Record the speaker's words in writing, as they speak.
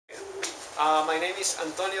My name is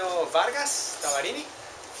Antonio Vargas Tavarini.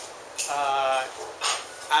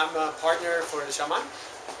 I'm a partner for the Shaman.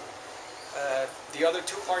 The other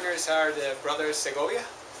two partners are the brothers Segovia,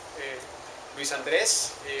 Luis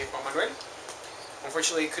Andres, Juan Manuel.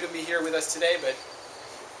 Unfortunately, couldn't be here with us today, but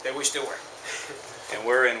they wish they were. And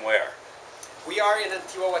we're in where? We are in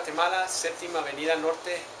Antigua Guatemala, Séptima Avenida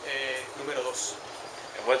Norte, número 2.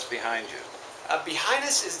 And what's behind you? Behind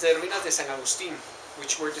us is the ruinas de San Agustin,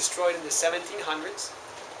 which were destroyed in the 1700s.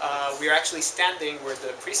 We are actually standing where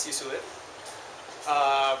the priest used to live.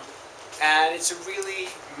 And it's a really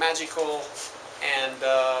magical and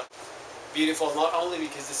beautiful, not only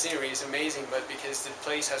because the scenery is amazing, but because the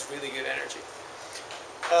place has really good energy.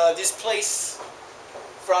 This place,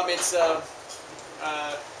 from its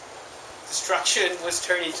destruction, was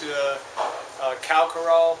turned into a cow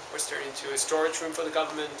corral, was turned into a storage room for the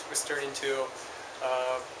government, was turned into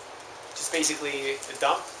just basically a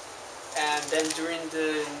dump. And then during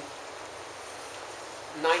the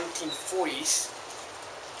 1940s,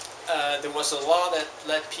 there was a law that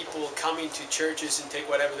let people come into churches and take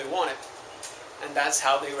whatever they wanted. And that's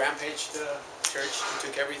how they rampaged the church and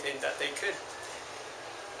took everything that they could.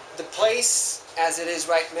 The place, as it is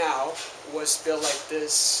right now, was built like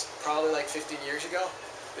this probably like 15 years ago.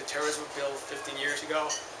 The terrace was built 15 years ago.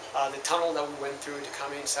 The tunnel that we went through to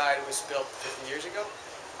come inside was built 15 years ago.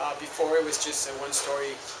 Before it was just a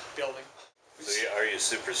one-story building. So are you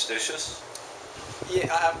superstitious?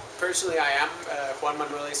 Yeah, personally I am. Juan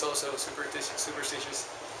Manuel is also superstitious.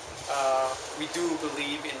 We do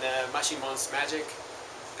believe in Mashimon's magic,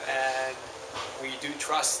 and we do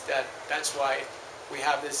trust that that's why we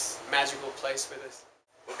have this magical place with us.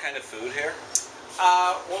 What kind of food here?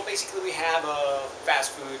 Well, basically we have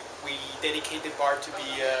fast food. We dedicate the bar to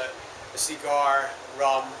be a cigar,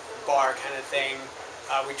 rum, bar kind of thing.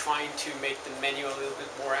 We're trying to make the menu a little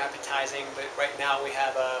bit more appetizing, but right now we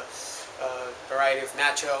have a variety of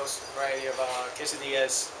nachos, a variety of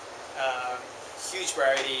quesadillas, huge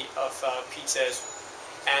variety of pizzas,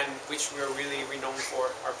 and which we're really renowned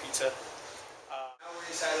for, our pizza. Now we're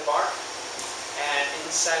inside the bar, and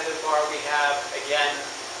inside the bar we have, again,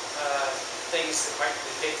 things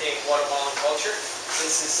depicting Guatemalan culture.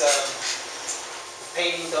 This is a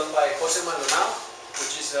painting done by Jose Maldonado,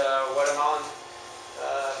 which is a Guatemalan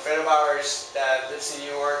friend of ours that lives in New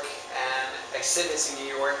York and exhibits in New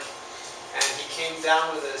York. And he came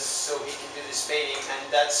down with us so he can do this painting, and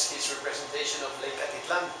that's his representation of Lake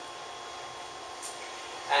Atitlan.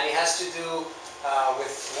 And it has to do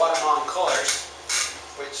with Guatemalan colors,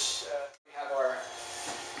 which we have our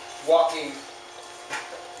walking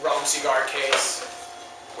rum cigar case,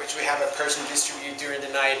 which we have a person distribute during the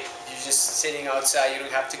night. You're just sitting outside, you don't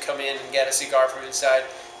have to come in and get a cigar from inside.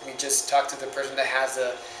 You can just talk to the person that has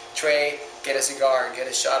the tray, get a cigar, and get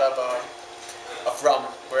a shot of rum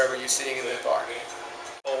wherever you're sitting in the bar,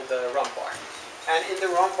 called the rum bar. And in the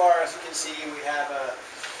rum bar, as you can see, we have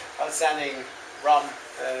outstanding rum,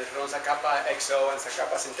 Ron Zacapa XO and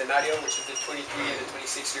Zacapa Centenario, which is the 23 and the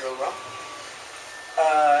 26-year-old rum.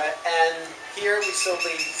 And here we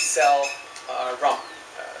solely sell rum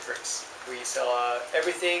drinks. We sell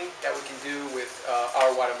everything that we can do with our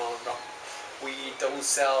Guatemalan rum. We don't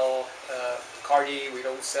sell Cardi, we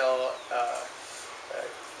don't sell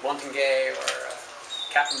Montingay or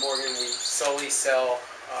Captain Morgan. We solely sell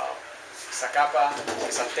Zacapa,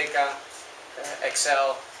 Santeca,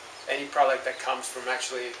 XL, any product that comes from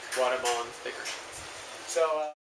actually Guatemalan liquor. So.